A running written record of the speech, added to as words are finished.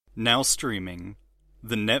Now streaming,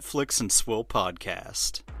 the Netflix and Swill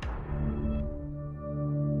podcast.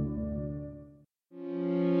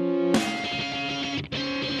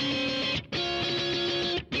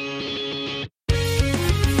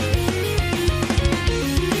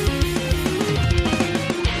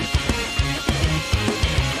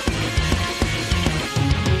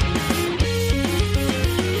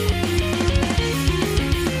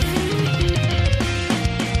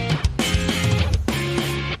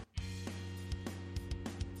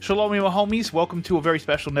 Shalom, my homies. Welcome to a very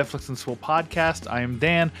special Netflix and Swill podcast. I am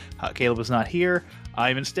Dan. Caleb is not here. I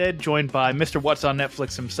am instead joined by Mr. What's on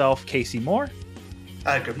Netflix himself, Casey Moore.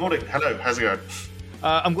 Good morning. Hello. How's it going?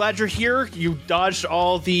 I'm glad you're here. You dodged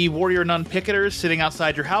all the Warrior Nun picketers sitting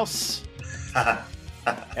outside your house.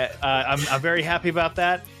 I'm very happy about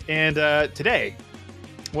that. And today,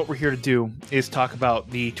 what we're here to do is talk about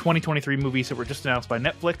the 2023 movies that were just announced by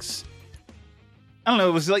Netflix. I don't know.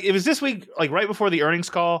 It was this week, like right before the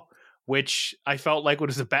earnings call, which I felt like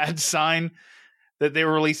was a bad sign that they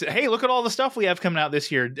were releasing. Hey, look at all the stuff we have coming out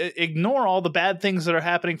this year. Ignore all the bad things that are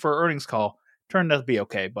happening for our earnings call. Turned out to be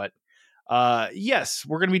okay, but yes,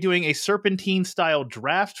 we're going to be doing a Serpentine style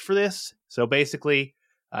draft for this. So basically,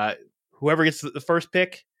 whoever gets the first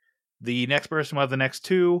pick, the next person will have the next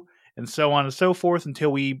two, and so on and so forth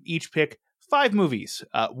until we each pick 5 movies.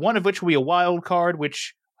 One of which will be a wild card,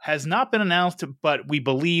 which has not been announced, but we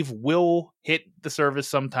believe will hit the service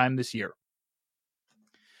sometime this year.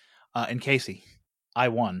 And Casey, I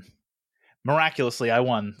won. Miraculously, I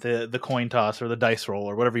won the coin toss or the dice roll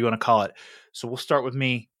or whatever you want to call it. So we'll start with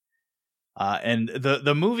me. And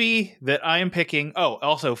the movie that I am picking. Oh,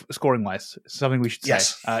 also scoring wise, something we should say.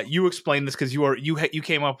 Yes. You explain this because you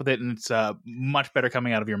came up with it, and it's much better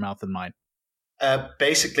coming out of your mouth than mine.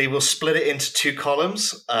 Basically, we'll split it into 2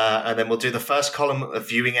 columns, and then we'll do the first column of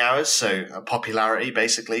viewing hours, so popularity,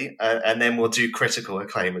 basically, and then we'll do critical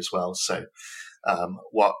acclaim as well. So,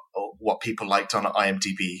 what people liked on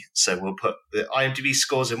IMDb. So we'll put the IMDb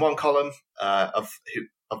scores in one column of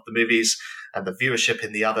the movies, and the viewership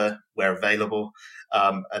in the other, where available,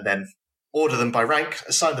 and then order them by rank,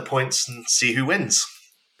 assign the points, and see who wins.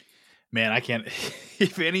 Man, I can't.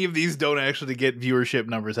 If any of these don't actually get viewership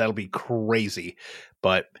numbers, that'll be crazy.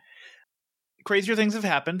 But crazier things have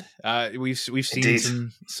happened. We've seen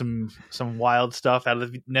Indeed. some wild stuff out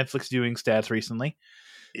of the Netflix viewing stats recently.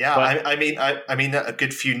 Yeah, But, I mean, a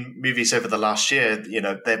good few movies over the last year,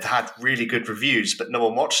 they've had really good reviews, but no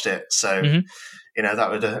one watched it. So,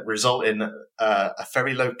 that would result in a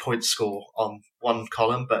very low point score on one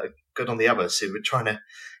column, but good on the other. So we're trying to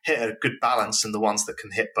hit a good balance in the ones that can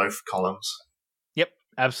hit both columns. Yep,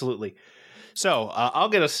 absolutely. So I'll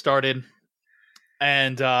get us started.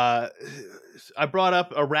 And I brought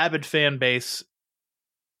up a rabid fan base,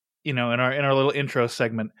 in our little intro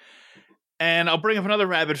segment. And I'll bring up another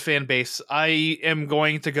rabid fan base. I am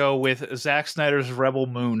going to go with Zack Snyder's Rebel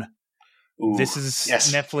Moon. Ooh, This is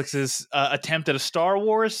yes. Netflix's attempt at a Star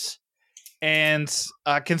Wars. And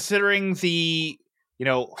considering the,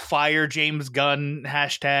 fire James Gunn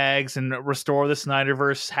hashtags and restore the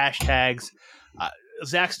Snyderverse hashtags,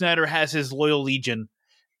 Zack Snyder has his loyal legion.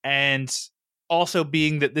 And also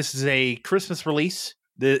being that this is a Christmas release,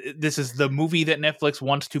 this is the movie that Netflix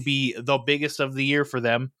wants to be the biggest of the year for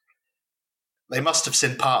them. They must have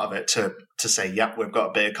seen part of it to say, yep, we've got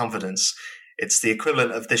a bit of confidence. It's the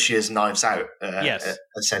equivalent of this year's Knives Out, Yes.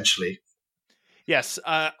 essentially. Yes.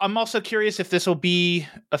 I'm also curious if this will be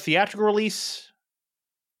a theatrical release.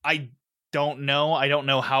 I don't know. I don't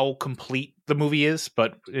know how complete the movie is,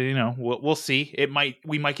 but we'll see.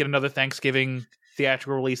 We might get another Thanksgiving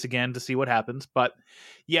theatrical release again to see what happens. But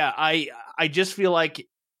yeah, I just feel like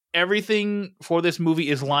everything for this movie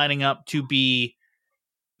is lining up to be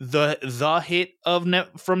the hit of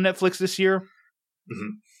from Netflix this year.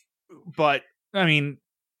 Mm-hmm. But I mean,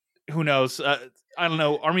 who knows? I don't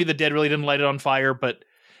know. Army of the Dead really didn't light it on fire, but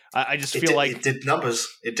I just feel like it did numbers.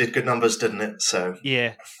 It did good numbers, didn't it? So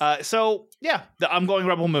yeah. So yeah, I'm going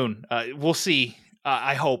Rebel Moon. We'll see.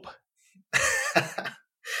 I hope.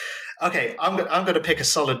 Okay, I'm going to pick a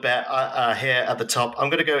solid bet here at the top. I'm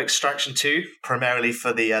going to go Extraction 2, primarily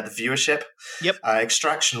for the viewership. Yep.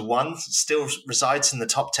 Extraction 1 still resides in the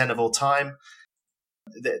top 10 of all time.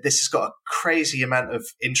 This has got a crazy amount of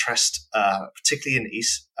interest, particularly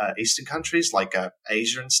in Eastern countries like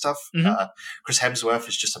Asia and stuff. Mm-hmm. Chris Hemsworth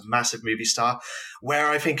is just a massive movie star. Where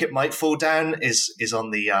I think it might fall down is on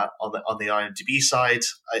the IMDb side.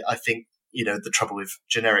 I think the trouble with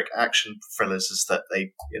generic action thrillers is that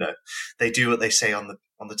they do what they say on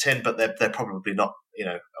the tin, but they're probably not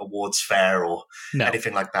awards fair or No.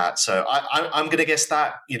 anything like that. So I'm going to guess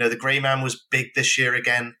that The Grey Man was big this year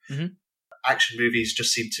again. Mhm. Action movies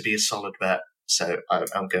just seem to be a solid bet, so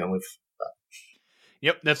I'm going with that.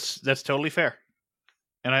 Yep, that's totally fair,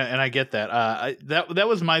 and I get that. That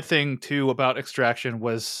was my thing too about Extraction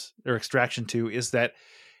 2 is that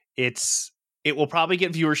it will probably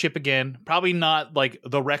get viewership again, probably not like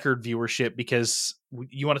the record viewership, because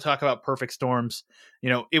you want to talk about perfect storms.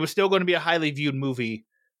 It was still going to be a highly viewed movie,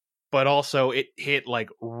 but also it hit like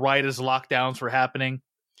right as lockdowns were happening.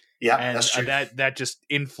 Yeah, and that's true. That just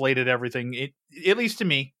inflated everything. At least to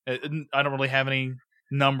me, I don't really have any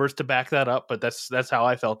numbers to back that up, but that's how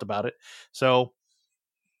I felt about it. So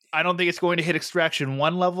I don't think it's going to hit Extraction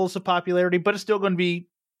 1 levels of popularity, but it's still going to be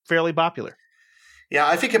fairly popular. Yeah,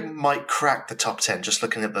 I think it might crack the top 10 just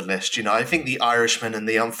looking at the list. I think The Irishman and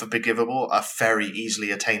The Unforgivable are very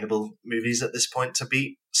easily attainable movies at this point to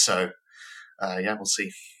beat. So, we'll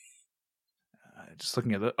see. Just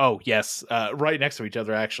looking at yes, right next to each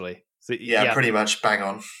other, actually. So, yeah, pretty much bang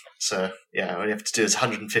on. So, all you have to do is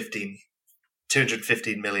 215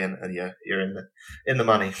 million, and you're in the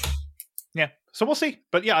money. Yeah, so we'll see.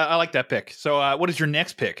 But yeah, I like that pick. So what is your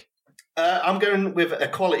next pick? I'm going with a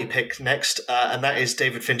quality pick next, and that is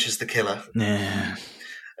David Fincher's The Killer. Nah.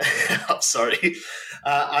 I'm sorry.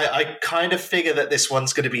 I kind of figure that this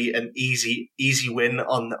one's going to be an easy win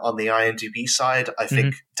on the IMDb side. I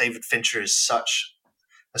think David Fincher is such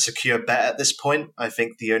a secure bet at this point. I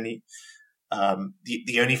think the only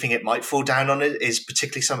thing it might fall down on it is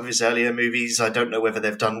particularly some of his earlier movies. I don't know whether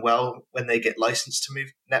they've done well when they get licensed to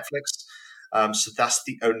Netflix. So that's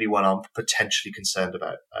the only one I'm potentially concerned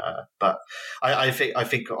about. But I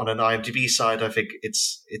think on an IMDb side, I think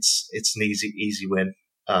it's an easy win.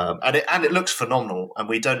 And it looks phenomenal, and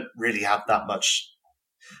we don't really have that much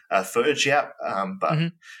footage yet.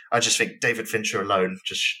 But I just think David Fincher alone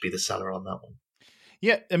just should be the seller on that one.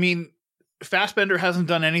 Yeah, I mean, Fassbender hasn't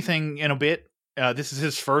done anything in a bit. This is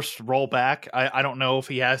his first role back. I don't know if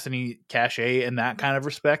he has any cachet in that kind of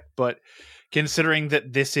respect, but considering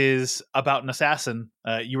that this is about an assassin,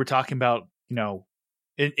 you were talking about,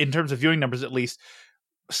 in terms of viewing numbers at least,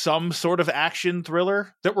 some sort of action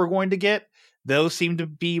thriller that we're going to get. Those seem to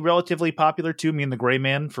be relatively popular too. I mean, The Gray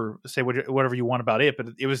Man, for say whatever you want about it, but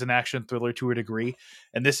it was an action thriller to a degree,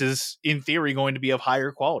 and this is in theory going to be of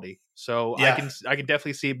higher quality. So yeah. I can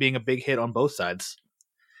definitely see it being a big hit on both sides.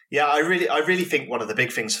 Yeah, I really think one of the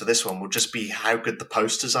big things for this one will just be how good the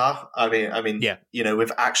posters are. I mean, yeah.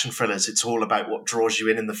 With action thrillers, it's all about what draws you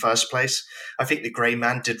in the first place. I think The Gray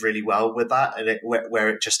Man did really well with that, and where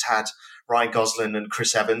it just had Ryan Gosling and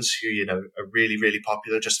Chris Evans, who are really, really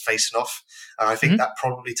popular, just facing off. And I think that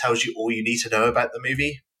probably tells you all you need to know about the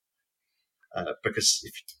movie. Because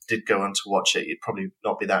if you did go on to watch it, you'd probably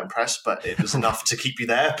not be that impressed, but it was enough to keep you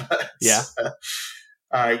there. But, yeah.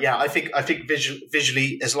 I think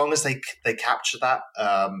visually, as long as they capture that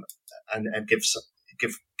and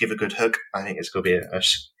give a good hook, I think it's going to be a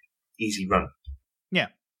easy run. Yeah.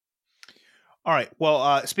 All right.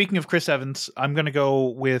 Well, speaking of Chris Evans, I'm going to go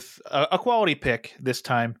with a quality pick this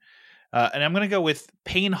time, and I'm going to go with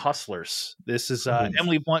Pain Hustlers. This is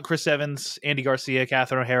Emily Blunt, Chris Evans, Andy Garcia,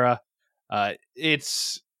 Catherine O'Hara.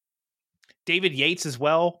 It's David Yates as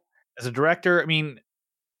well as a director. I mean,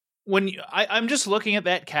 I'm just looking at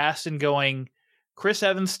that cast and going, Chris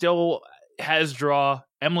Evans still has draw,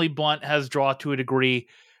 Emily Blunt has draw to a degree,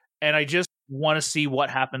 and I just want to see what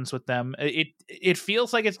happens with them. It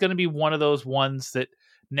feels like it's going to be one of those ones that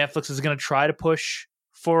Netflix is going to try to push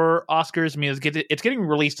for Oscars. I mean, it's getting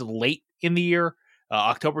released late in the year,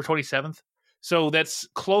 October 27th. So that's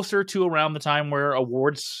closer to around the time where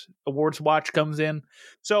awards watch comes in.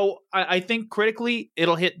 So I think critically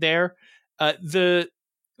it'll hit there. The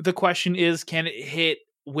question is, can it hit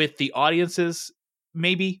with the audiences?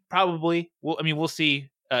 Maybe, probably. We'll see.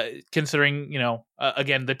 Considering,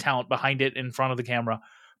 again, the talent behind it in front of the camera.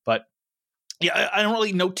 But yeah, I don't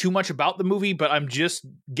really know too much about the movie, but I'm just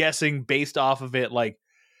guessing based off of it. Like,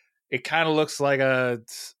 it kind of looks like a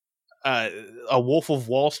Wolf of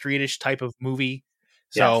Wall Street-ish type of movie.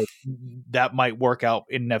 So that might work out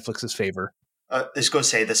in Netflix's favor. I was going to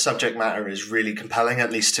say the subject matter is really compelling, at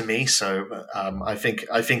least to me. So I think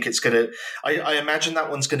it's going to. I imagine that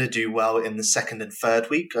one's going to do well in the second and third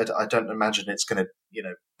week. I don't imagine it's going to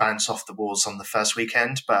bounce off the walls on the first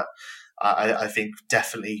weekend, but I think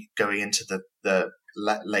definitely going into the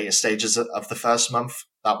later stages of the first month,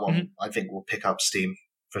 that one I think will pick up steam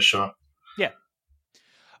for sure. Yeah.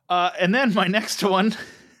 And then my next one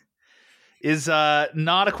is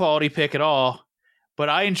not a quality pick at all. But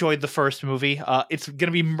I enjoyed the first movie. It's going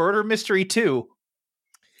to be Murder Mystery 2.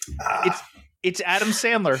 It's Adam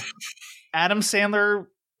Sandler. Adam Sandler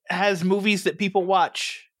has movies that people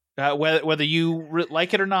watch, whether you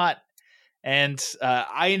like it or not. And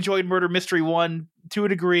I enjoyed Murder Mystery 1 to a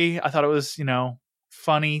degree. I thought it was,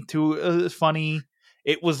 funny. Funny.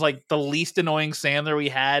 It was like the least annoying Sandler we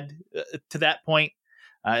had to that point.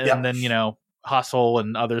 And then, Hustle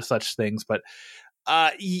and other such things. But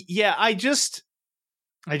yeah, I just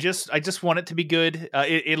want it to be good.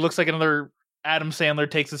 It looks like another Adam Sandler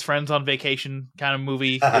takes his friends on vacation kind of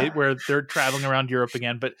movie where they're traveling around Europe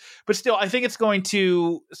again. But still, I think it's going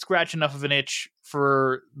to scratch enough of an itch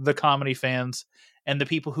for the comedy fans and the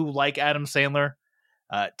people who like Adam Sandler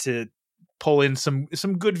to pull in some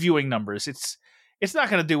good viewing numbers. It's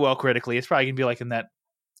not going to do well critically. It's probably going to be like in that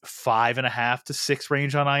 5.5 to 6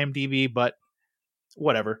 range on IMDb, but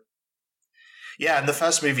whatever. Yeah, and the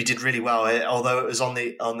first movie did really well, although it was on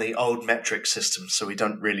the old metric system, so we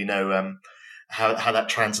don't really know how that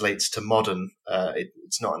translates to modern.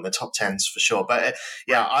 It's not in the top 10s for sure, but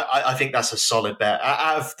yeah, I think that's a solid bet.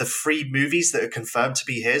 Out of the 3 movies that are confirmed to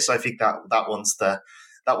be his, I think that one's the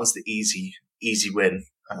easy win.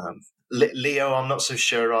 Leo, I'm not so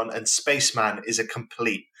sure on, and Spaceman is a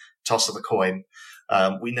complete toss of the coin.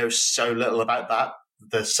 We know so little about that.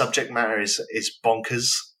 The subject matter is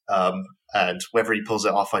bonkers. And whether he pulls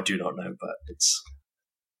it off, I do not know, but it's...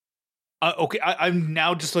 Okay, I'm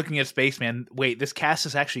now just looking at Spaceman. Wait, this cast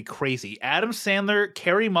is actually crazy. Adam Sandler,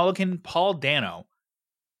 Carey Mulligan, Paul Dano.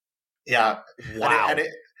 Yeah. Wow.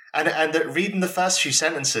 And reading the first few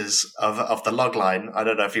sentences of the logline, I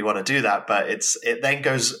don't know if you want to do that, but it then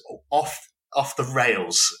goes off the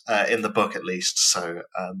rails in the book at least, so...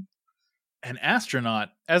 An astronaut.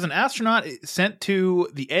 As an astronaut sent to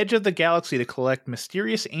the edge of the galaxy to collect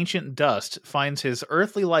mysterious ancient dust, finds his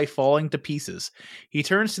earthly life falling to pieces. He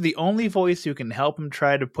turns to the only voice who can help him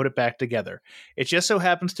try to put it back together. It just so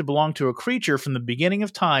happens to belong to a creature from the beginning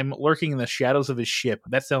of time lurking in the shadows of his ship.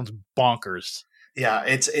 That sounds bonkers. Yeah,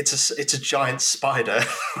 it's a giant spider.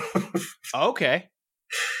 Okay.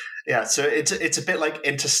 Yeah, so it's a bit like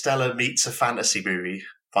Interstellar meets a fantasy movie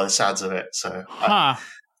by the sounds of it. So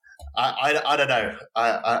I don't know.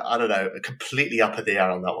 I don't know. Completely up in the air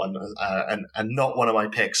on that one, and not one of my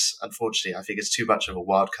picks. Unfortunately, I think it's too much of a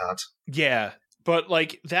wild card. Yeah, but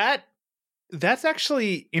like that. That's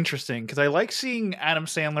actually interesting because I like seeing Adam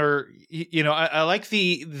Sandler. I like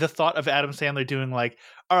the thought of Adam Sandler doing like,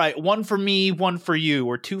 all right, 1 for me, 1 for you,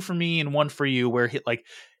 or 2 for me and 1 for you, where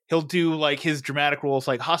he'll do like his dramatic roles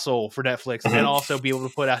like Hustle for Netflix, and then also be able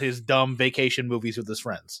to put out his dumb vacation movies with his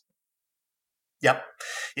friends. Yep,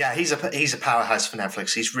 yeah, he's a powerhouse for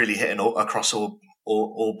Netflix. He's really hitting across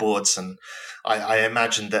all boards, and I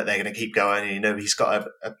imagine that they're going to keep going. He's got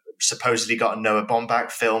supposedly got a Noah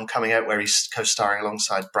Baumbach film coming out where he's co-starring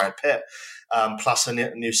alongside Brad Pitt, plus a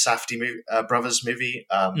new Safdie brothers movie.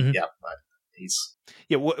 Yeah,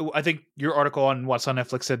 I think your article on What's on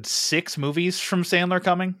Netflix said 6 movies from Sandler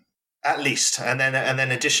coming. At least, and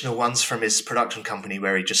then additional ones from his production company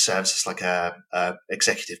where he just serves as like a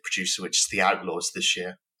executive producer, which is The Outlaws this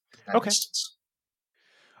year. Okay.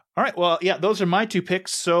 All right. Well, yeah, those are my 2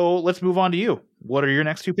 picks. So let's move on to you. What are your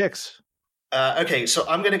next 2 picks? Okay, so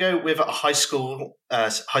I'm going to go with a high school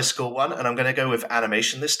one, and I'm going to go with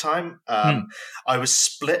animation this time. I was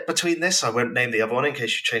split between this. I won't name the other one in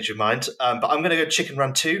case you change your mind. But I'm going to go Chicken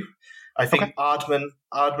Run 2. I think Aardman.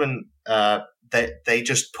 They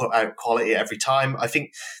just put out quality every time. I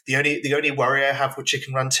think the only worry I have with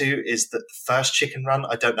Chicken Run 2 is that the first Chicken Run,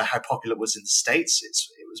 I don't know how popular it was in the States.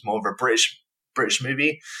 It was more of a British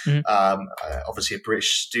movie, obviously a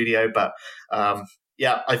British studio, but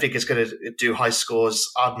yeah, I think it's going to do high scores.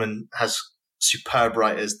 Aardman has superb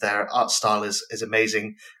writers. Their art style is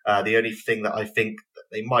amazing. The only thing that I think that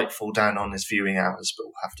they might fall down on is viewing hours, but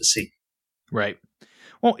we'll have to see. Right.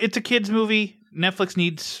 Well, it's a kids movie. Netflix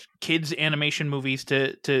needs kids animation movies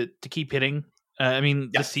to keep hitting.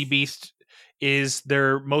 The Sea Beast is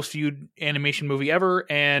their most viewed animation movie ever,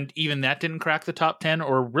 and even that didn't crack the top 10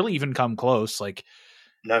 or really even come close. Like,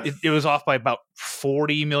 no. It was off by about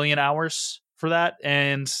 40 million hours for that,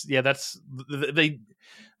 and yeah, that's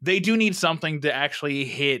they do need something to actually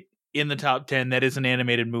hit in the top 10 that is an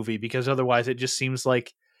animated movie, because otherwise it just seems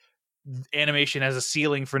like animation has a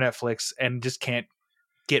ceiling for Netflix and just can't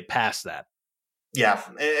get past that. Yeah,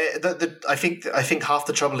 I think half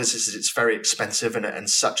the trouble is it's very expensive and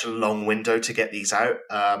such a long window to get these out.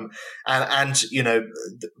 And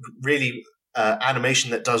really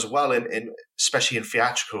animation that does well in especially in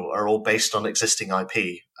theatrical are all based on existing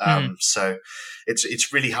IP. So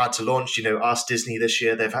it's really hard to launch. Ask Disney this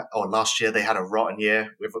year last year they had a rotten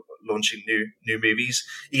year with launching new movies,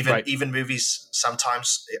 even movies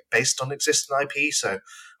sometimes based on existing IP. So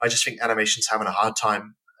I just think animation's having a hard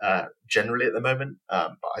time generally at the moment.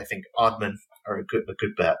 But I think Aardman are a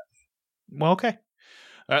good bet. Well, okay.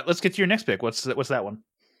 Let's get to your next pick. What's that one?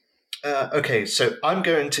 Okay, so I'm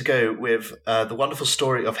going to go with The Wonderful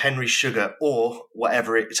Story of Henry Sugar, or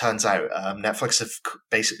whatever it turns out. Netflix have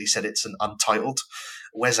basically said it's an untitled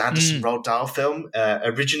Wes Anderson Roald Dahl film.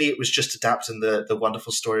 Originally, it was just adapting the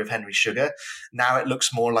Wonderful Story of Henry Sugar. Now it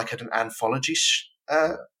looks more like an anthology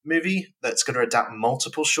movie that's going to adapt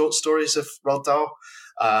multiple short stories of Roald Dahl.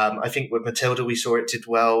 I think with Matilda, we saw it did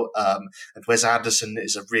well, and Wes Anderson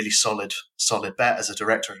is a really solid bet as a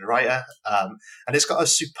director and a writer, and it's got a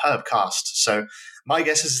superb cast. So my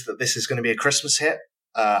guess is that this is going to be a Christmas hit,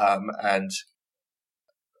 and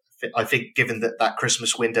I think given that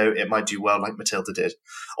Christmas window, it might do well like Matilda did.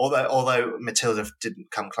 Although Matilda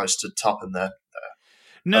didn't come close to the top in the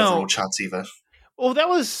overall charts either. Well, that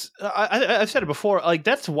was I've said it before. Like,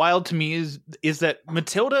 that's wild to me is that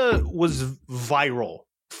Matilda was viral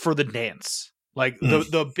for the dance. Like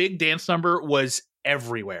the big dance number was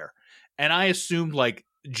everywhere, and I assumed like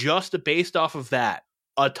just based off of that,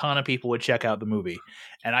 a ton of people would check out the movie.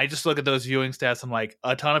 And I just look at those viewing stats. I'm like,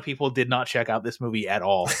 a ton of people did not check out this movie at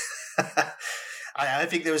all. I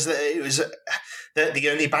think it was the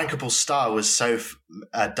only bankable star was so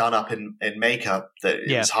done up in makeup that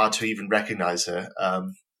it was hard to even recognize her.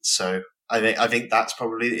 So I think that's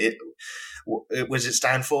probably it. It was its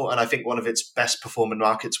downfall, and I think one of its best performing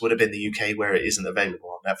markets would have been the UK, where it isn't available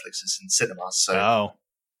on Netflix; it's in cinemas. So,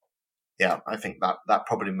 yeah, I think that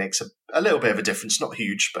probably makes a little bit of a difference. Not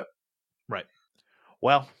huge, but right.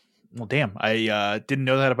 Well, damn! I didn't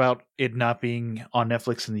know that about it not being on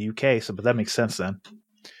Netflix in the UK. But that makes sense then.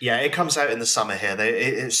 Yeah, it comes out in the summer here.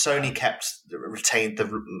 Sony retained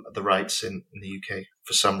the rights in the UK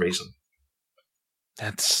for some reason.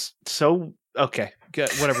 That's so okay.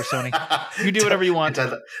 Whatever, Sony. You do whatever you want.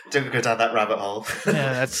 Don't go down that rabbit hole.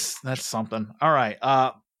 Yeah, that's something. All right.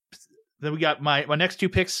 Then we got my next two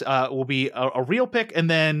picks. Will be a real pick and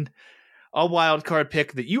then a wild card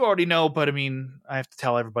pick that you already know, but I mean, I have to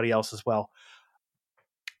tell everybody else as well.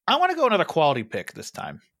 I want to go another quality pick this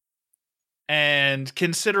time. And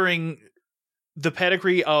considering the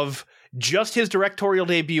pedigree of just his directorial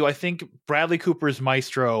debut, I think Bradley Cooper's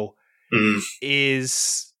Maestro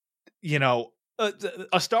is,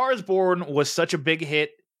 A Star is Born was such a big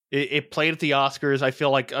hit. It played at the Oscars. I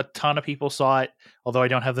feel like a ton of people saw it, although I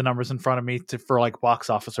don't have the numbers in front of me for like box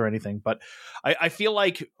office or anything. But I feel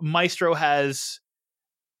like Maestro has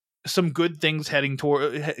some good things coming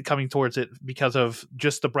towards it because of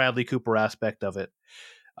just the Bradley Cooper aspect of it.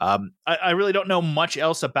 I really don't know much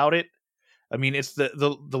else about it. I mean, it's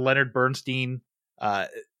the Leonard Bernstein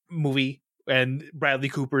movie, and Bradley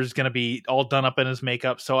Cooper is going to be all done up in his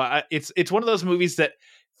makeup. So it's one of those movies that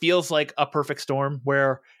feels like a perfect storm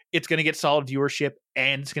where it's going to get solid viewership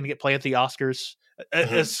and it's going to get play at the Oscars,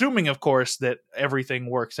 assuming, of course, that everything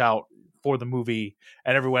works out for the movie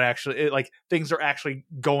and everyone actually things are actually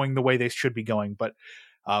going the way they should be going. But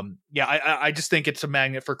I just think it's a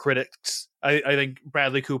magnet for critics. I think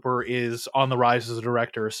Bradley Cooper is on the rise as a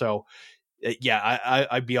director. So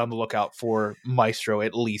I'd be on the lookout for Maestro,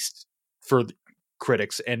 at least for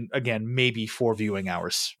critics. And again, maybe for viewing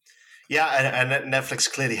hours. Yeah. And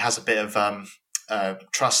Netflix clearly has a bit of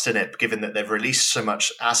trust in it, given that they've released so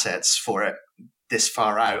much assets for it this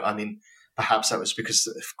far out. I mean, perhaps that was because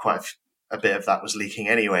quite a bit of that was leaking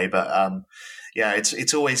anyway, but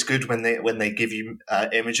it's always good when they give you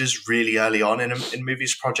images really early on in a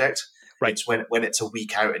movie's project. Right. It's when it's a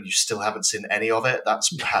week out and you still haven't seen any of it,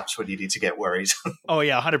 that's perhaps when you need to get worried. Oh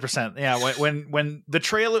yeah, 100%. Yeah, when the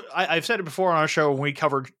trailer, I've said it before on our show when we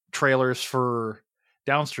covered trailers for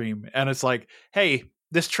Downstream, and it's like, hey,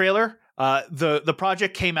 this trailer, the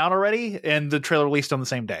project came out already, and the trailer released on the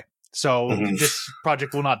same day, so this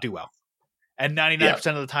project will not do well. And 99%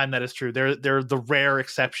 of the time, that is true. There are the rare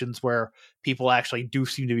exceptions where people actually do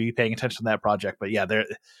seem to be paying attention to that project. But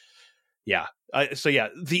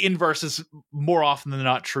the inverse is more often than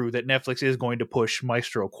not true, that Netflix is going to push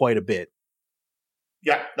Maestro quite a bit.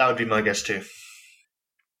 Yeah, that would be my guess too.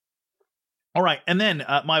 All right, and then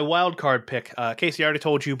my wild card pick, Casey, I already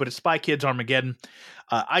told you, but it's Spy Kids Armageddon.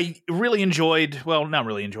 I enjoyed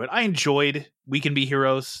We Can Be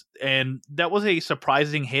Heroes, and that was a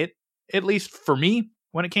surprising hit, at least for me,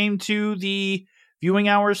 when it came to the viewing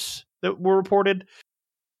hours that were reported.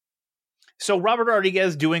 So Robert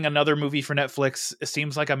Rodriguez doing another movie for Netflix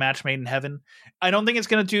seems like a match made in heaven. I don't think it's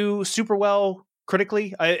going to do super well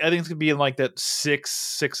critically. I think it's gonna be in like that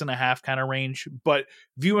 6.5 kind of range. But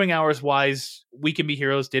viewing hours wise, We Can Be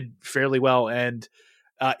Heroes did fairly well, and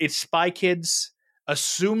it's Spy Kids.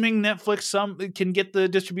 Assuming Netflix can get the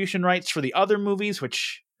distribution rights for the other movies,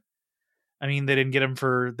 which I mean they didn't get them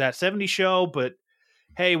for that '70s show, but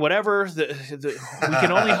hey, whatever. We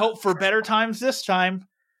can only hope for better times this time.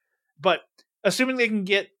 But assuming they can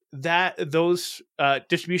get those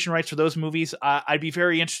distribution rights for those movies, I'd be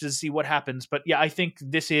very interested to see what happens. But yeah, I think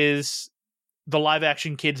this is the live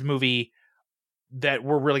action kids movie that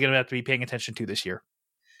we're really going to have to be paying attention to this year.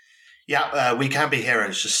 Yeah, We Can Be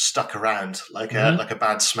Heroes just stuck around like a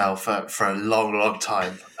bad smell for a long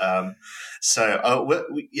time. And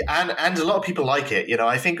a lot of people like it. You know,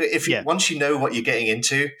 I think once you know what you're getting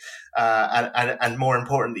into, and more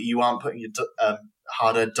importantly, you aren't putting your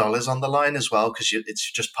hard-earned dollars on the line as well because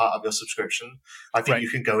it's just part of your subscription. I think you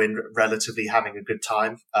can go in relatively having a good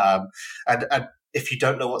time. And if you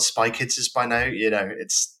don't know what Spy Kids is by now, you know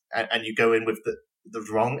and you go in with the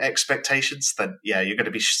wrong expectations, then you're going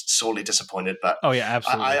to be sorely disappointed. But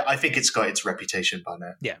absolutely. I think it's got its reputation by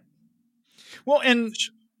now. Yeah. Well, and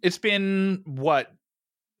it's been what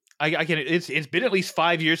it's been at least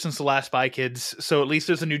 5 years since the last Spy Kids, so at least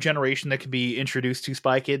there's a new generation that can be introduced to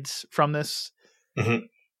Spy Kids from this. Mm-hmm.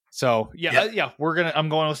 So I'm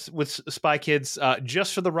going with Spy Kids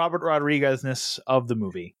just for the Robert Rodriguez-ness of the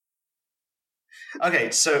movie.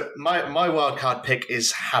 Okay, so my wild card pick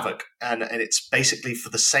is Havoc, and it's basically for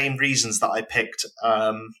the same reasons that I picked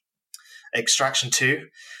Extraction 2,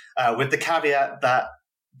 with the caveat that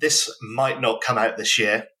this might not come out this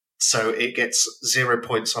year, so it gets 0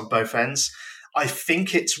 points on both ends. I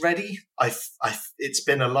think it's ready. It's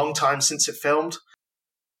been a long time since it filmed,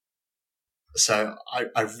 so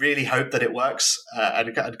I really hope that it works and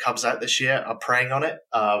it comes out this year. I'm praying on it,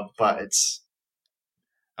 but it's...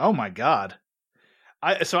 Oh my God.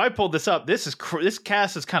 I pulled this up. This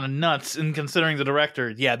cast is kind of nuts, and considering the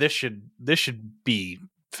director, this should be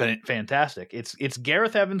fantastic. It's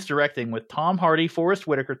Gareth Evans directing with Tom Hardy, Forrest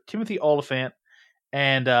Whitaker, Timothy Olyphant,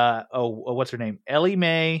 and what's her name? Ellie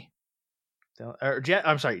Mae.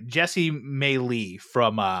 I'm sorry, Jessie May Lee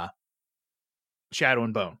from Shadow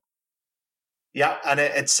and Bone. Yeah, and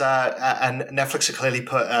it's and Netflix have clearly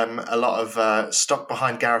put a lot of stock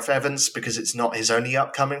behind Gareth Evans because it's not his only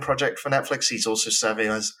upcoming project for Netflix. He's also serving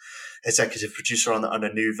as executive producer on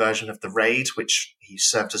a new version of The Raid, which he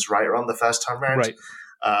served as writer on the first time round. Right.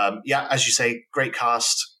 As you say, great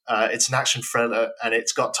cast. It's an action thriller, and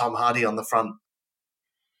it's got Tom Hardy on the front.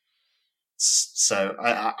 So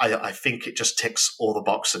I think it just ticks all the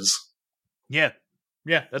boxes. Yeah,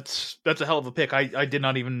 that's a hell of a pick.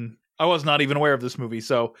 I was not even aware of this movie,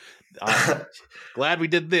 so glad we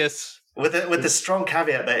did this. With the strong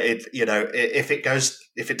caveat that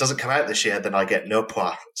if it doesn't come out this year, then I get no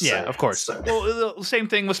points. So, of course. Well, the same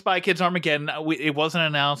thing with Spy Kids Armageddon. It wasn't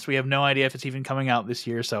announced. We have no idea if it's even coming out this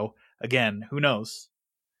year. So again, who knows?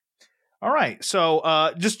 All right.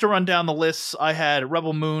 So just to run down the lists, I had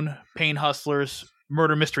Rebel Moon, Pain Hustlers,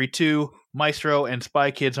 Murder Mystery 2, Maestro, and Spy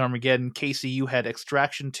Kids Armageddon. Casey, you had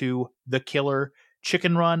Extraction 2, The Killer,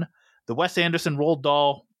 Chicken Run, the Wes Anderson Roald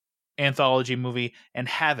Dahl anthology movie, and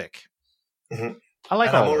Havoc. Mm-hmm. I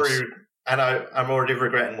like all those. I'm already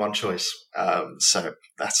regretting one choice. So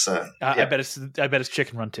that's I bet it's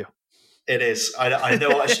Chicken Run too. It is. I know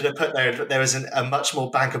what I should have put there. But there was a much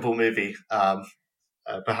more bankable movie.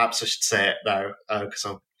 Perhaps I should say it now because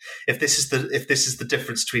if this is the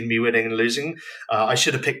difference between me winning and losing, I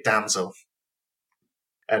should have picked Damsel.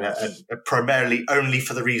 And primarily only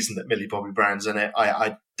for the reason that Millie Bobby Brown's in it.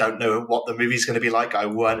 I don't know what the movie's going to be like. I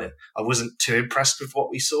wasn't too impressed with what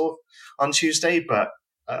we saw on Tuesday, but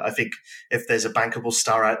I think if there's a bankable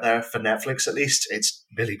star out there for Netflix, at least it's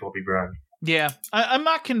Millie Bobby Brown. Yeah, I'm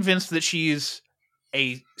not convinced that she's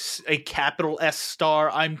a capital S star.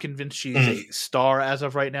 I'm convinced she's a star as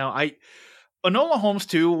of right now. Enola Holmes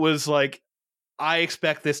 2 was like, I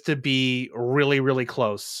expect this to be really, really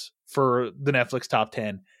close for the Netflix top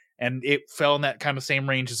 10, and it fell in that kind of same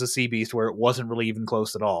range as the Sea Beast, where it wasn't really even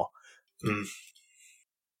close at all.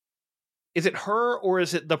 Is it her, or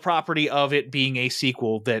is it the property of it being a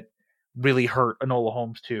sequel that really hurt Enola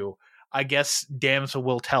Holmes 2? I guess Damsel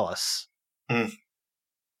will tell us.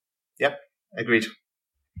 Yep, agreed.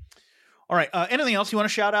 All right, anything else you want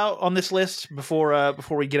to shout out on this list before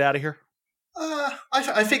we get out of here?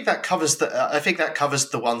 I think that covers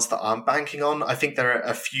the ones that I'm banking on. I think there are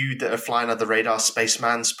a few that are flying under the radar.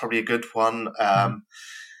 Spaceman's probably a good one.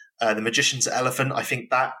 The Magician's Elephant, I think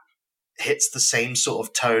that hits the same sort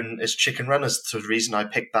of tone as Chicken Run, as to the reason I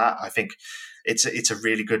picked that. I think it's a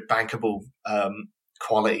really good bankable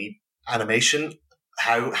quality animation.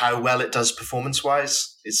 How well it does performance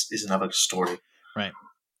wise is another story. Right.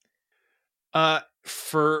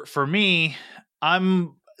 For me,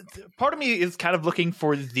 part of me is kind of looking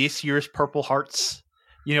for this year's Purple Hearts.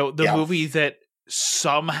 The movie that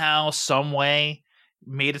somehow, some way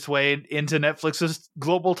made its way into Netflix's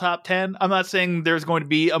global top 10. I'm not saying there's going to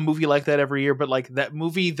be a movie like that every year, but like that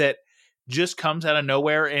movie that just comes out of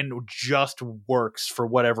nowhere and just works for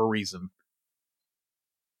whatever reason.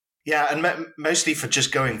 Yeah, and mostly for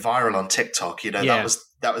just going viral on TikTok.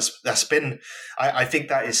 That's been. I think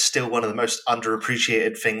that is still one of the most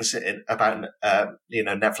underappreciated things about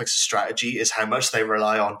Netflix's strategy is how much they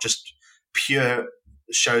rely on just pure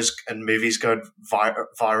shows and movies going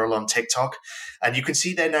viral on TikTok. And you can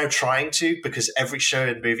see they're now trying to, because every show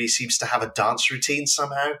and movie seems to have a dance routine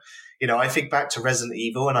somehow. I think back to Resident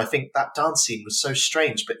Evil, and I think that dance scene was so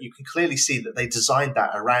strange, but you can clearly see that they designed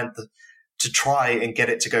that around to try and get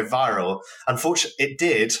it to go viral. Unfortunately, it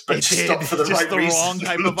did, but it just stopped for the right reason. Wrong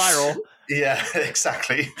type of viral. Yeah,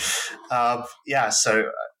 exactly.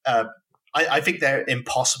 I think they're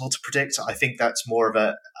impossible to predict. I think that's more of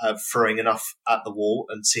a throwing enough at the wall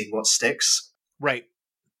and seeing what sticks. Right.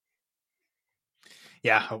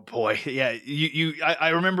 Yeah. Oh boy. Yeah. I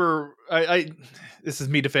remember. This is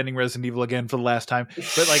me defending Resident Evil again for the last time,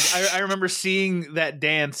 but like I remember seeing that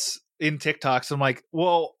dance in TikToks. I'm like,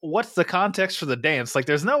 well, what's the context for the dance? Like,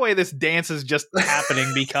 there's no way this dance is just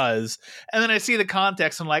happening because. And then I see the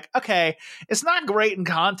context. I'm like, okay, it's not great in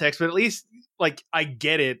context, but at least like I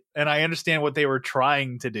get it and I understand what they were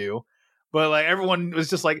trying to do. But like everyone was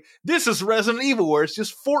just like, this is Resident Evil where it's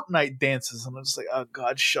just Fortnite dances. And I'm just like, oh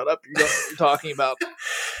God, shut up. You know what you're talking about.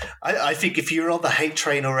 I think if you're on the hate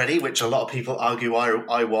train already, which a lot of people argue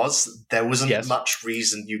I was, there wasn't much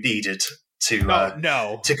reason you needed to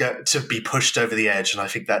be pushed over the edge. And I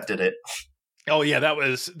think that did it. Oh yeah, that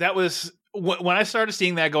was when I started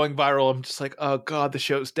seeing that going viral. I'm just like, oh God, the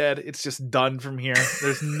show's dead. It's just done from here.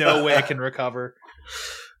 There's no way I can recover.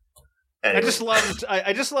 Anyway.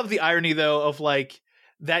 I just love the irony though of like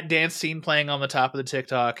that dance scene playing on the top of the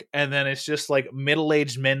TikTok, and then it's just like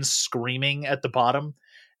middle-aged men screaming at the bottom,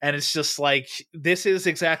 and it's just like this is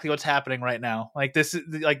exactly what's happening right now. Like this is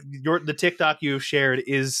like the TikTok you've shared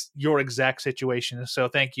is your exact situation. So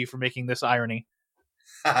thank you for making this irony.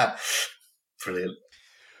 Brilliant.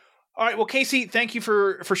 All right. Well, Casey, thank you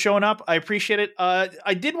for showing up. I appreciate it.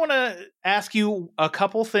 I did want to ask you a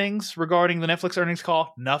couple things regarding the Netflix earnings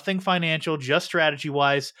call. Nothing financial, just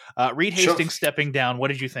strategy-wise. Reed Hastings stepping down. What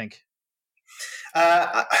did you think?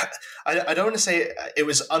 I don't want to say it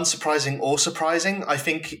was unsurprising or surprising. I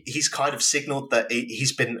think he's kind of signaled that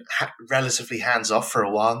he's been relatively hands-off for a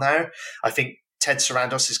while now. I think Ted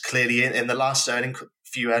Sarandos is clearly in the last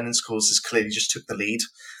few earnings calls has clearly just took the lead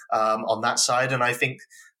on that side. And I think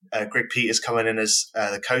Greg Peters coming in as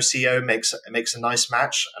the co-CEO makes a nice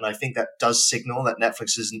match, and I think that does signal that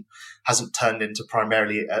Netflix hasn't turned into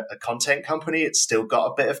primarily a content company. It's still got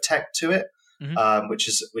a bit of tech to it, which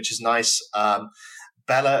is nice.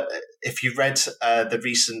 Bella, if you read the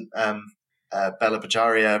recent Bella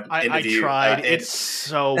Bajaria interview, I tried. It's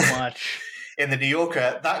so much. In the New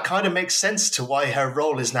Yorker, that kind of makes sense to why her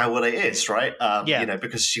role is now what it is, right?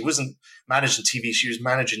 Because she wasn't managing TV, she was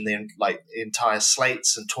managing the entire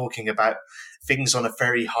slates and talking about things on a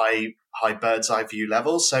very high bird's eye view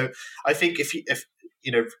level. So I think if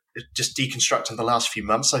just deconstructing the last few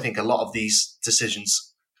months, I think a lot of these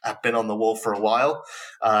decisions have been on the wall for a while,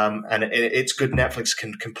 and it's good Netflix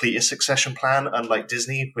can complete a succession plan, unlike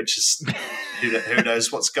Disney, which is who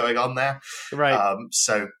knows what's going on there, right?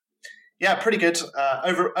 Yeah, pretty good.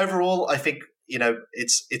 Overall, I think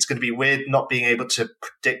it's going to be weird not being able to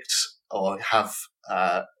predict or have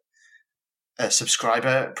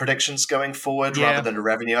subscriber predictions going forward rather than a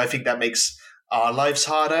revenue. I think that makes our lives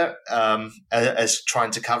harder as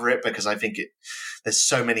trying to cover it, because I think there's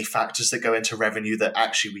so many factors that go into revenue that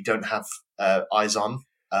actually we don't have eyes on.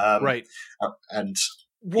 Right.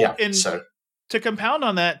 To compound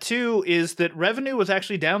on that too is that revenue was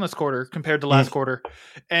actually down this quarter compared to last quarter,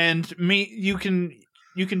 and you can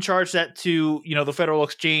charge that to the federal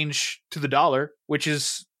exchange to the dollar,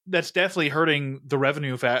 that's definitely hurting the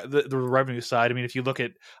revenue the revenue side. I mean, if you look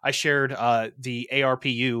at, I shared the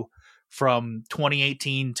ARPU from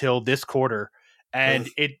 2018 till this quarter, and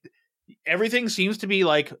everything seems to be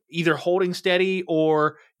like either holding steady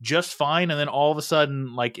or just fine. And then all of a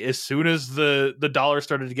sudden, like as soon as the dollar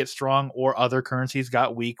started to get strong or other currencies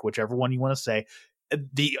got weak, whichever one you want to say,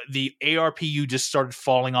 the ARPU just started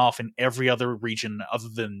falling off in every other region other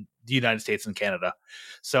than the United States and Canada.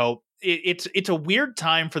 So it's a weird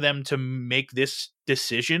time for them to make this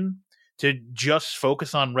decision to just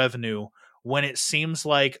focus on revenue when it seems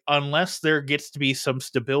like unless there gets to be some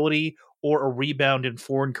stability or a rebound in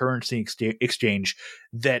foreign currency exchange,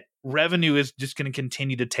 that revenue is just going to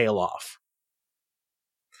continue to tail off.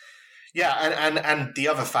 Yeah, and the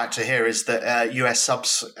other factor here is that US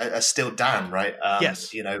subs are still down, right?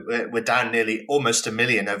 Yes. We're down nearly almost 1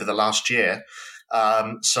 million over the last year.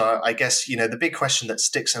 So I guess, the big question that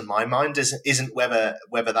sticks in my mind isn't whether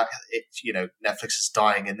that, Netflix is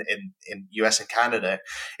dying in US and Canada.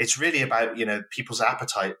 It's really about, people's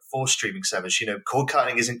appetite for streaming service. Cord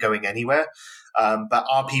cutting isn't going anywhere, but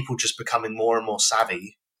are people just becoming more and more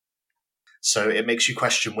savvy? So it makes you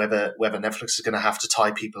question whether Netflix is going to have to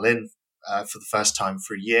tie people in for the first time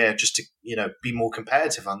for a year, just to be more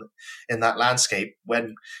competitive in that landscape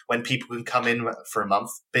when people can come in for a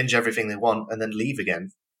month, binge everything they want, and then leave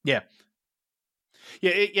again. Yeah.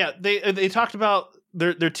 They talked about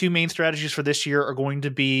their two main strategies for this year are going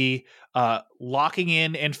to be locking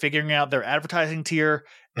in and figuring out their advertising tier,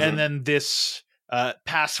 and then this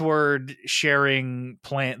password sharing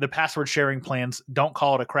plan. The password sharing plans, don't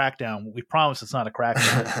call it a crackdown. We promise it's not a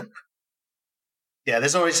crackdown. Yeah,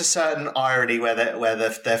 there's always a certain irony where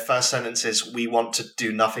their first sentence is, "We want to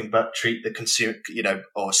do nothing but treat the consumer,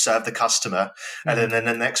 or serve the customer," and then in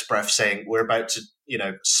the next breath saying, "We're about to,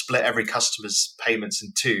 split every customer's payments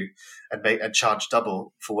in two and charge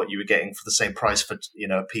double for what you were getting for the same price for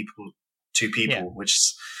two people," which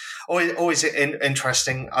is always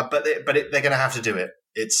interesting. But they're going to have to do it.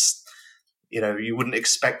 It's you wouldn't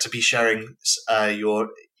expect to be sharing your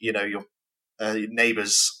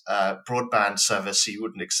neighbor's broadband service, so you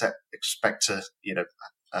wouldn't expect to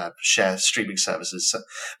share streaming services. So,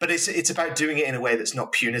 but it's about doing it in a way that's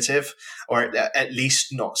not punitive, or at least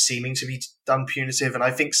not seeming to be done punitive. And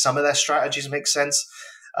I think some of their strategies make sense.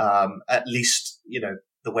 At least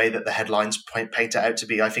the way that the headlines paint it out to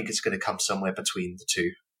be. I think it's going to come somewhere between the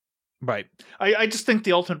two. Right. I just think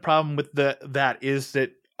the ultimate problem with that is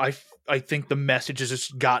that I think the message has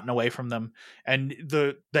just gotten away from them, and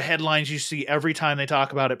the headlines you see every time they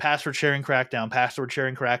talk about it: password sharing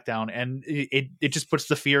crackdown, and it just puts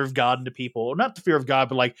the fear of God into people. Or not the fear of God,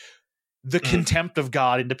 but like the contempt of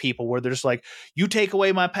God into people, where they're just like, you take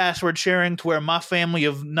away my password sharing to where my family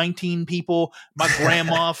of 19 people, my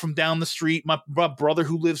grandma from down the street, my brother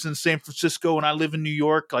who lives in San Francisco and I live in New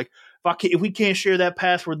York, like if we can't share that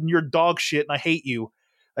password, then you're dog shit and I hate you.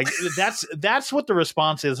 Like that's what the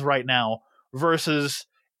response is right now versus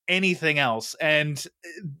anything else. And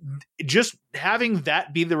just having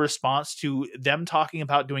that be the response to them talking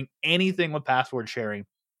about doing anything with password sharing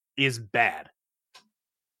is bad.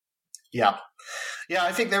 Yeah.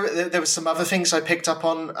 I think there were some other things I picked up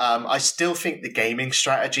on. I still think the gaming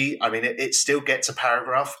strategy, I mean, it still gets a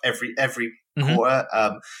paragraph every quarter.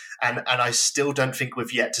 And I still don't think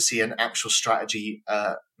we've yet to see an actual strategy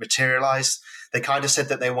materialize. They kind of said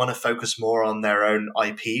that they want to focus more on their own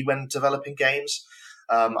IP when developing games.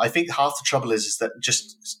 I think half the trouble is that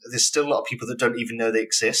just there's still a lot of people that don't even know they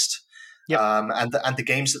exist. Yep. And the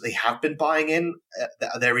games that they have been buying in,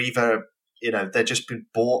 they're either they're just been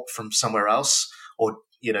bought from somewhere else, or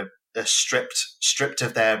they're stripped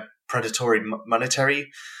of their predatory monetary.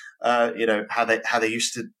 How they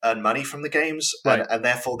used to earn money from the games, right. and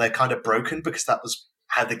therefore they're kind of broken because that was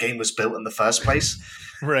how the game was built in the first place.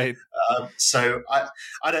 Right. So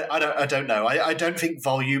I don't know. I don't think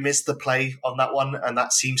volume is the play on that one, and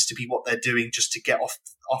that seems to be what they're doing just to get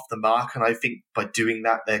off the mark. And I think by doing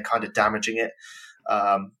that, they're kind of damaging it.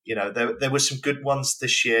 There were some good ones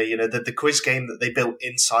this year. The quiz game that they built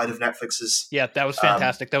inside of Netflix's. Yeah, that was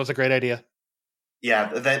fantastic. That was a great idea.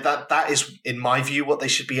 Yeah, that is, in my view, what they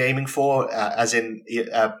should be aiming for, as in,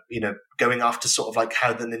 going after sort of like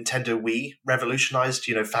how the Nintendo Wii revolutionized,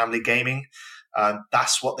 family gaming.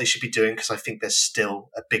 That's what they should be doing, because I think there's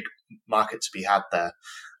still a big market to be had there.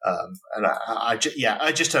 And I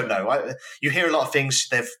just don't know. You hear a lot of things.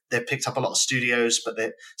 They've picked up a lot of studios, but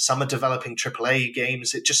some are developing AAA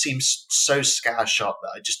games. It just seems so scattershot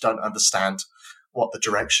that I just don't understand what the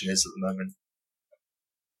direction is at the moment.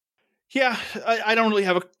 Yeah, I don't really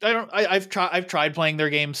have I've tried playing their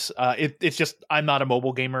games. It's just I'm not a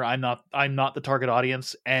mobile gamer. I'm not the target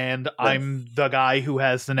audience, and right. I'm the guy who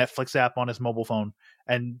has the Netflix app on his mobile phone.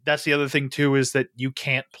 And that's the other thing too, is that you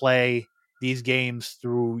can't play these games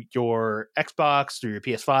through your Xbox, through your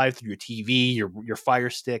PS5, through your TV, your Fire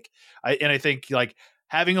Stick. I think like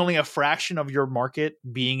having only a fraction of your market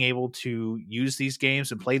being able to use these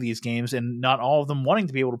games and play these games, and not all of them wanting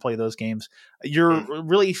to be able to play those games, you're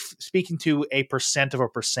really speaking to a percent of a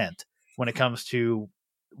percent when it comes to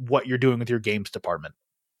what you're doing with your games department.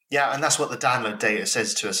 Yeah, and that's what the download data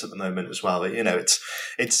says to us at the moment as well. You know,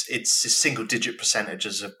 it's a single digit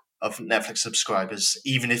percentages of Netflix subscribers,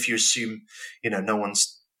 even if you assume, you know, no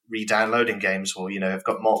one's re-downloading games or, you know, have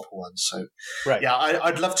got multiple ones. So, right. Yeah,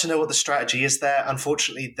 I'd love to know what the strategy is there.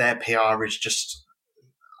 Unfortunately, their PR is just,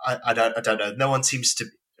 I don't know. No one seems to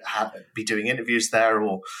be doing interviews there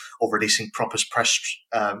or releasing proper press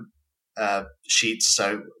sheets.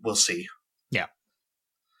 So we'll see. Yeah.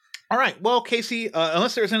 All right. Well, Casey,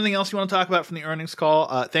 unless there's anything else you want to talk about from the earnings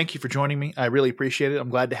call, thank you for joining me. I really appreciate it. I'm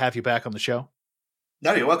glad to have you back on the show.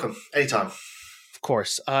 No, you're welcome. Anytime. Of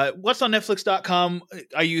course. What's on Netflix.com?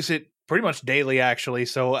 I use it pretty much daily, actually.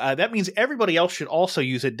 So that means everybody else should also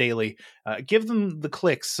use it daily. Give them the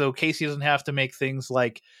clicks so Casey doesn't have to make things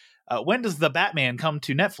like, when does the Batman come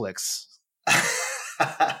to Netflix?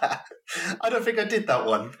 I don't think I did that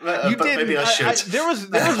one, but maybe I should. There was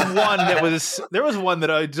one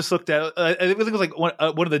that I just looked at. I think it was like one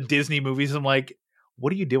of the Disney movies. I'm like,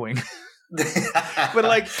 what are you doing? But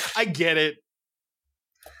like, I get it.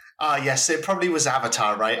 Yes, it probably was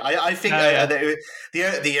Avatar, right? I think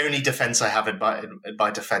the only defense I have in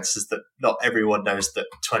my defense is that not everyone knows that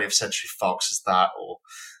 20th Century Fox is that, or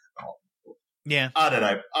yeah, I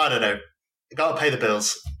don't know. You gotta pay the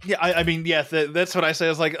bills. Yeah, I mean, yeah, that's what I say. I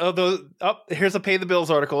was like, here's a pay the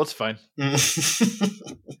bills article. It's fine.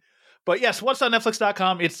 But yes, what's on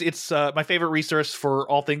Netflix.com? It's my favorite resource for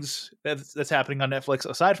all things that's happening on Netflix,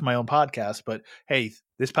 aside from my own podcast. But hey,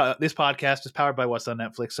 this podcast is powered by What's on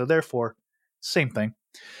Netflix, so therefore, same thing.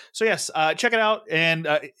 So yes, check it out. And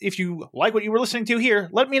if you like what you were listening to here,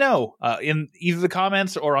 let me know in either the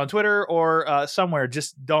comments or on Twitter or somewhere.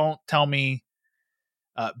 Just don't tell me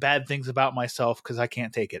bad things about myself because I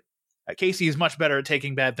can't take it. Casey is much better at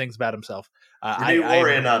taking bad things about himself.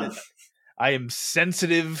 I am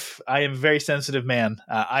sensitive. I am a very sensitive man.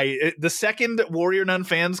 The second Warrior Nun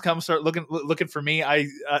fans come start looking for me, I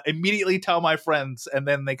immediately tell my friends, and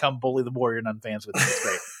then they come bully the Warrior Nun fans with me.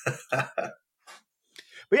 It's great.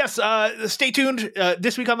 But yes, stay tuned.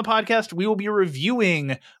 This week on the podcast, we will be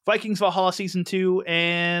reviewing Vikings Valhalla Season 2.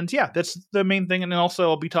 And yeah, that's the main thing. And then also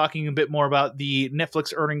I'll be talking a bit more about the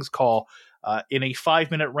Netflix earnings call in a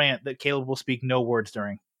 5-minute rant that Caleb will speak no words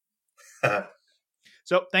during.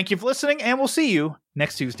 So thank you for listening, and we'll see you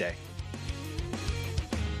next Tuesday.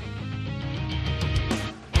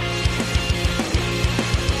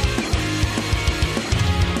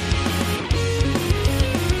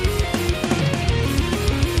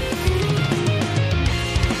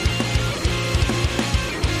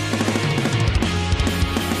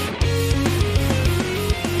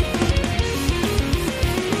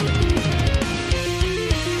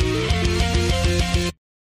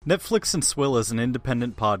 Netflix and Swill is an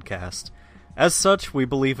independent podcast. As such, we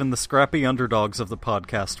believe in the scrappy underdogs of the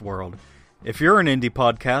podcast world. If you're an indie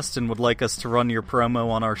podcast and would like us to run your promo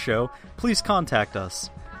on our show, please contact us.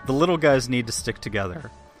 The little guys need to stick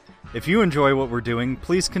together. If you enjoy what we're doing,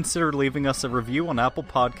 please consider leaving us a review on Apple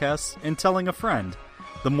Podcasts and telling a friend.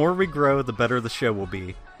 The more we grow, the better the show will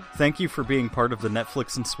be. Thank you for being part of the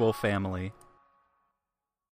Netflix and Swill family.